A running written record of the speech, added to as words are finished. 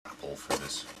wall for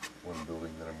this one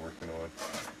building that I'm working on.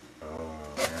 Oh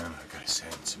man, I gotta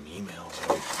send some emails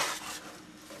out.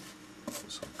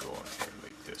 This will go on here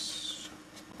like this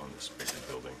on this bigger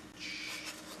building.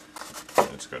 And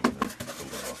it's got another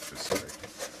building off this side.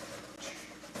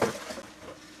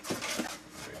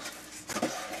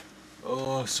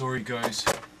 Oh, sorry guys,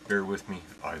 bear with me.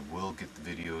 I will get the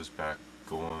videos back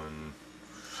going.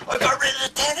 I got rid of the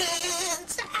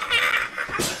tenants!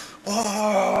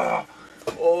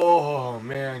 Oh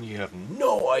man, you have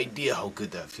no idea how good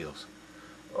that feels.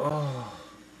 Oh.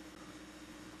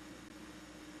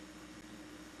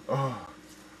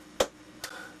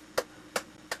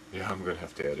 Yeah, I'm gonna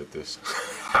have to edit this.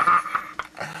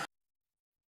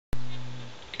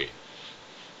 Okay.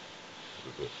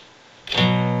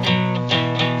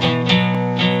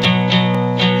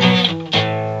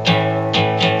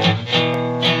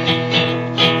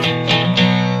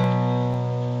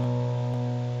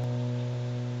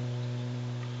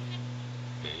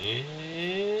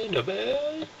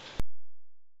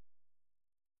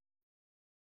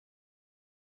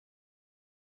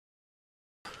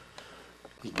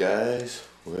 Hey guys,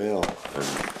 well, I'm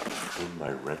in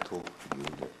my rental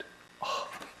unit. Oh,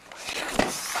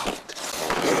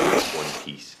 one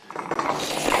piece.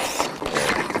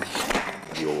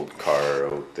 The old car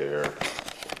out there,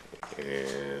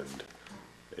 and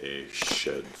a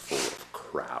shed full of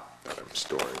crap that I'm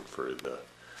storing for the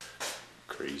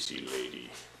crazy lady.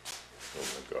 Oh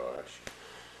my gosh.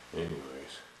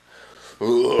 Anyways.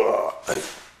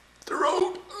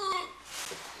 Throat!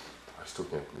 I still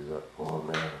can't believe that. Oh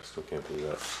man, I still can't believe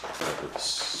that. That is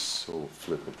so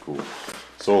flippin' cool.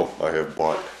 So, I have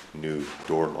bought new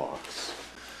door locks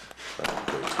that I'm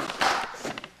going to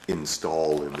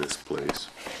install in this place.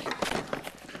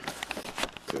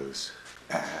 Because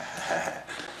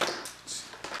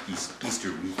it's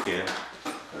Easter weekend.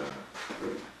 My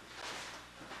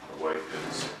wife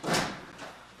has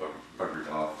buggered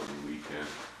off for the weekend.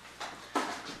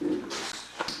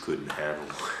 She couldn't handle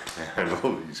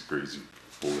these crazy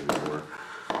people anymore.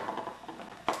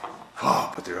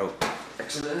 Oh, but they're out.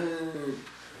 Excellent.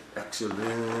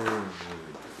 Excellent.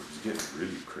 It's getting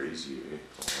really crazy, eh?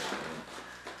 Oh,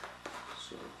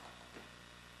 so,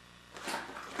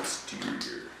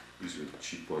 exterior. These are the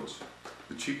cheap ones.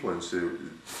 The cheap ones, they were,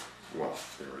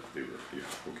 yeah,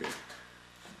 okay.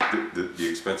 The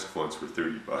expensive ones were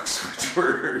 $30, which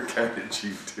were kind of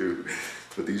cheap too.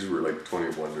 But these were like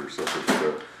 21 or something like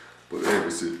that. But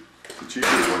anyways, the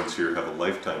cheaper ones here have a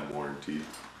lifetime warranty.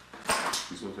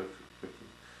 These ones have,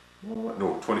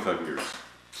 no, 25 years.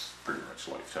 Pretty much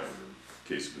lifetime in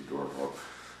case of the doorknob.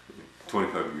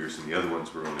 25 years, and the other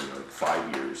ones were only like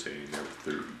 5 years, and they were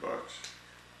 $30.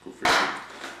 Go figure.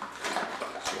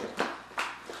 So,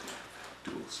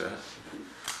 dual set.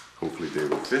 Hopefully they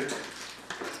will fit.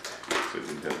 I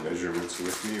didn't have measurements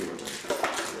with me when I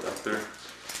went up there.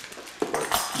 But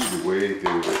either way,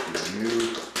 they were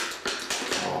new.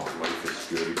 Oh, life is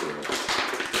good.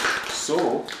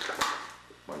 So,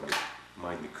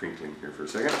 mind the crinkling here for a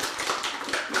second.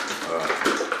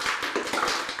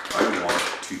 I want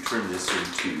to turn this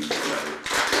into my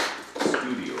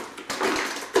studio.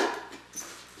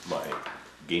 My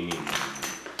gaming,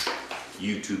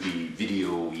 YouTube-y,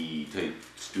 video-y type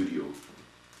studio.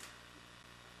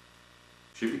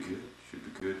 Should be good. Should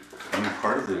be good. I mean,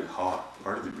 part of the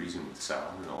reason with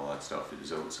sound and all that stuff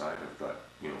is outside. I've got,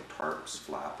 you know, tarps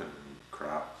flapping and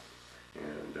crap,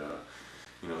 and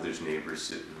you know, there's neighbors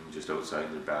sitting just outside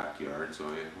in their backyard. So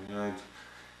I'm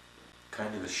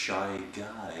kind of a shy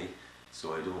guy,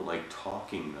 so I don't like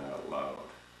talking that loud.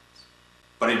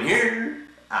 But in here,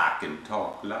 I can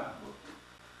talk loud.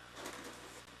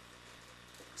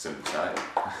 Except inside.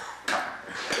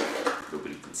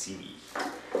 Nobody can see me.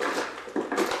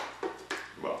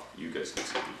 Well, you guys can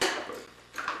see me, but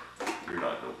you're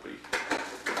not nobody.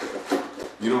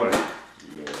 You know what I mean?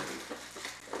 You know what I mean.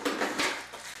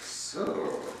 So,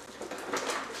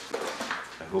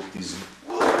 I hope these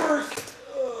will work.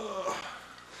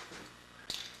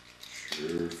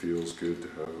 Sure feels good to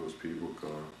have those people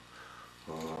gone.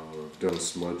 I've done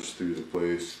smudge through the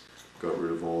place, got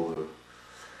rid of all the.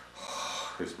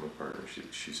 Here's my partner.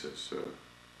 She says,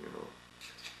 you know,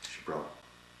 she brought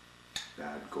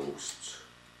bad ghosts.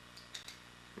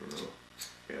 You know,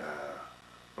 yeah.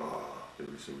 Oh, there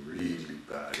was some really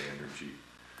bad energy.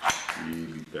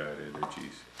 Really bad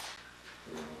energies.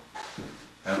 You know,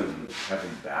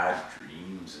 having bad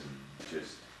dreams and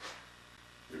just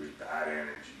there was bad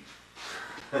energy.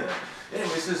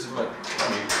 Anyways, this is my. I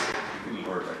mean,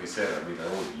 or like I said, I mean, I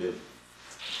only live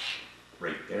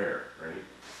right there, right?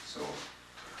 So.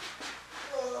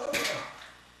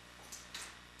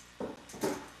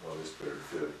 Well, this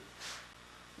Well,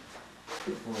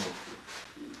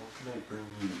 how can I bring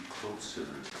you closer?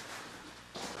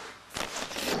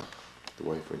 The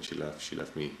wife, when she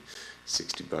left me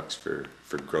 $60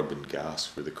 for grub and gas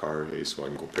for the car, so I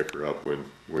can go pick her up when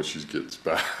she gets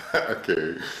back.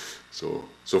 Okay, so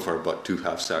far I bought 2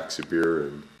 half sacks of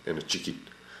beer and a chicken,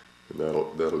 and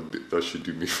that should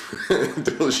do me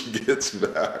until she gets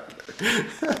back.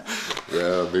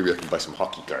 Yeah, maybe I can buy some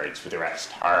hockey cards for the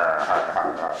rest.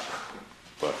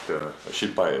 But I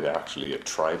should buy actually a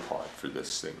tripod for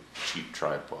this thing. Cheap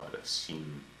tripod. I've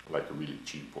seen like a really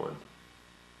cheap one.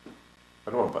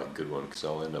 I don't want to buy a good one because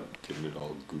I'll end up getting it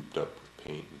all gooped up with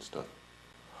paint and stuff.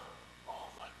 Oh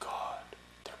my god,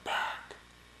 they're back.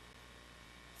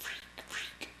 Freak,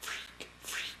 freak, freak,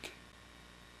 freak.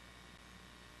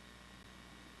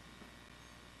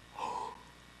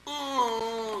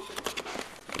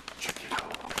 Check it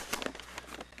out.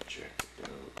 Check it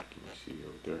out. Can you see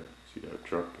out there? See that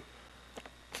truck?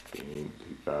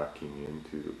 Backing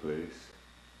into the place.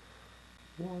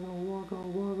 Wagga, wagga,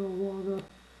 wagga, wagga.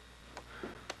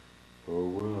 Oh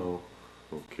well.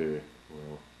 Okay.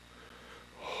 Well.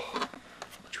 What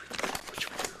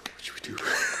should we do?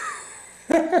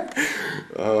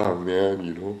 Oh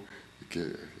man, I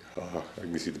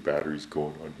can see the batteries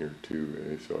going on here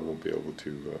too, so I won't be able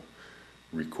to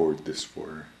record this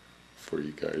for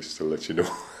you guys to let you know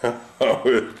how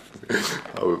it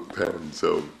pans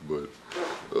out. But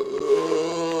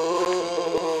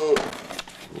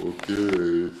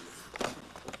okay,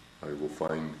 I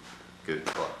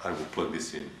will plug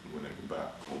this in when I go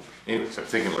back home. Anyways, I'm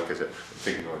thinking, like I said, I'm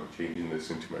thinking on changing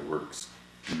this into my work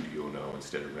studio now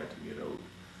instead of renting it out.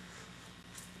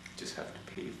 Just have to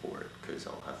pay for it because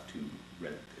I'll have to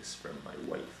rent this from my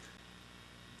wife.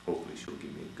 Hopefully she'll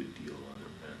give me a good deal on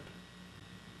her rent.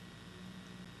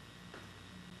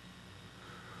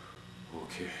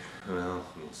 Okay, well,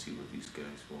 we'll see what these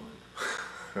guys want.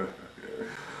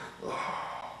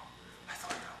 Oh, I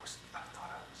thought I was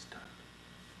done.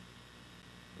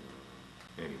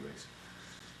 Anyways,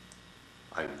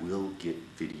 I will get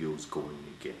videos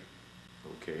going again,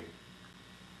 okay?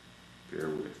 Bear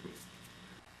with me.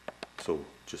 So,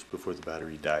 just before the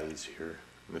battery dies here,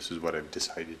 this is what I've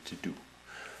decided to do.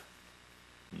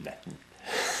 Nothing.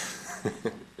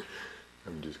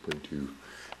 I'm just going to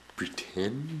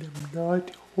pretend I'm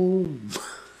not home.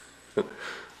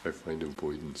 I find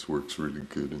avoidance works really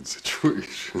good in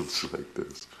situations like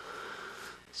this.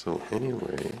 So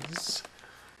anyways,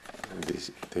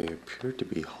 they appear to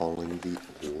be hauling the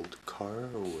old car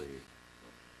away,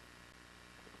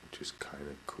 which is kind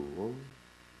of cool.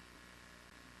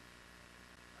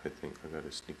 I think I got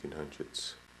a sneaking hunch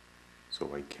it's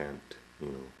so I can't,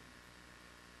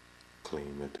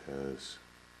 claim it as,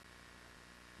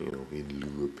 in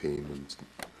lieu of payments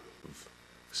of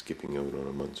skipping out on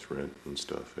a month's rent and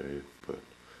stuff, but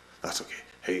that's okay.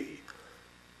 Hey,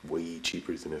 way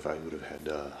cheaper than if I would have had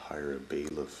to hire a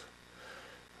bailiff.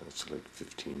 That's like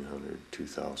 $1,500,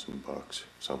 $2,000,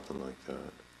 something like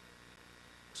that.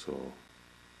 So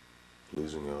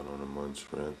losing out on a month's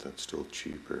rent, that's still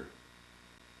cheaper.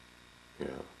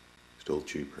 Yeah, still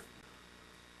cheaper.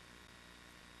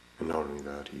 And not only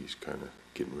that, he's kind of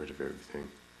getting rid of everything.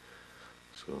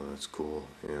 So that's cool.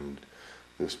 And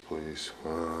this place,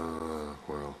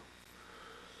 well,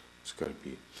 it's got to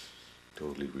be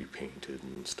totally repainted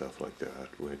and stuff like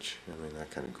that, which,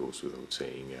 that kind of goes without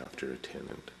saying after a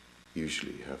tenant.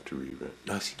 Usually you have to re-rent.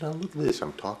 Now see, now look at this,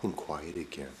 I'm talking quiet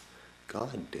again.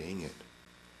 God dang it.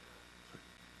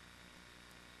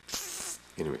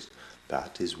 Anyways,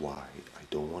 that is why I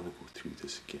don't want to go through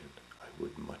this again. I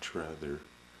would much rather,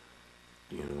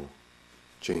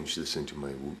 change this into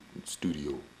my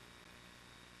studio.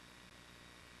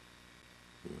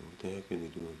 What the heck are they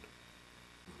doing?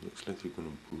 It looks like they're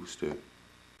going to boost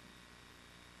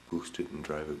it and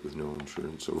drive it with no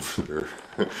insurance over there.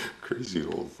 Crazy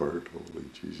old fart. Holy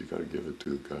jeez, you gotta give it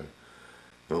to the guy.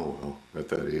 Oh well, at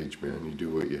that age, man, you do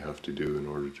what you have to do in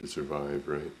order to survive,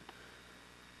 right?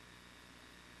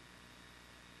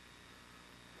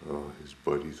 Oh, his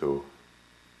buddy though.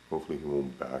 Hopefully he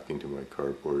won't back into my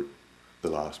carport. The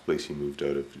last place he moved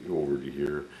out of over to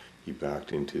here, he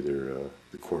backed into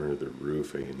the corner of their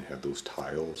roof and had those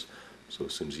tiles. So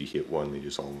as soon as he hit one, they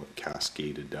just all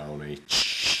cascaded down.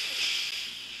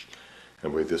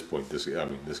 And by this point, this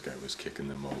guy was kicking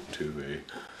them out too,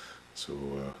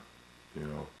 So,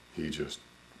 he just,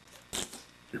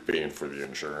 you're paying for the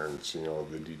insurance, the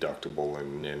deductible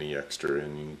and any extra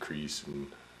and increase,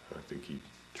 and I think he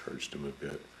charged him a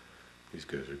bit. These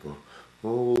guys are going,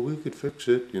 oh, well, we could fix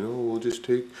it, we'll just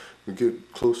we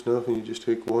get close enough and you just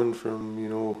take one from,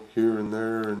 here and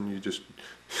there, and you just,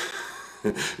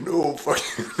 No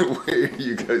fucking way are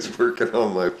you guys working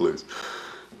on my place.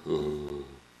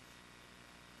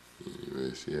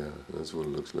 Anyways, yeah, that's what it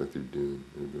looks like they're doing.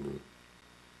 They're gonna,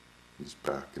 he's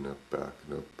backing up,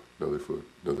 backing up. Another foot,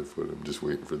 another foot. I'm just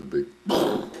waiting for the big.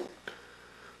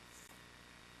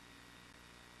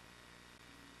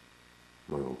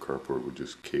 My old carport would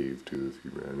just cave too if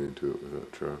you ran into it with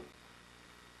that truck.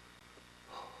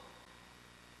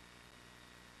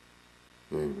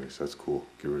 Anyways, that's cool.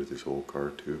 Get rid of this whole car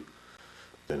too.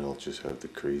 Then I'll just have the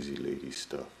crazy lady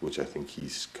stuff, which I think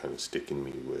he's kind of sticking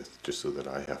me with, just so that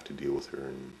I have to deal with her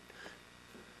and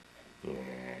yeah,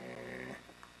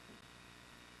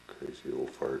 crazy old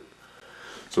fart.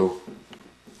 So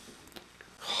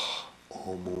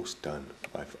almost done.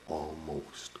 I've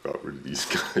almost got rid of these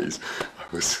guys.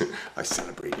 I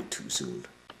celebrated too soon.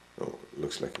 Oh, it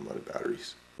looks like I'm out of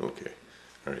batteries. Okay.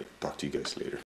 All right. Talk to you guys later.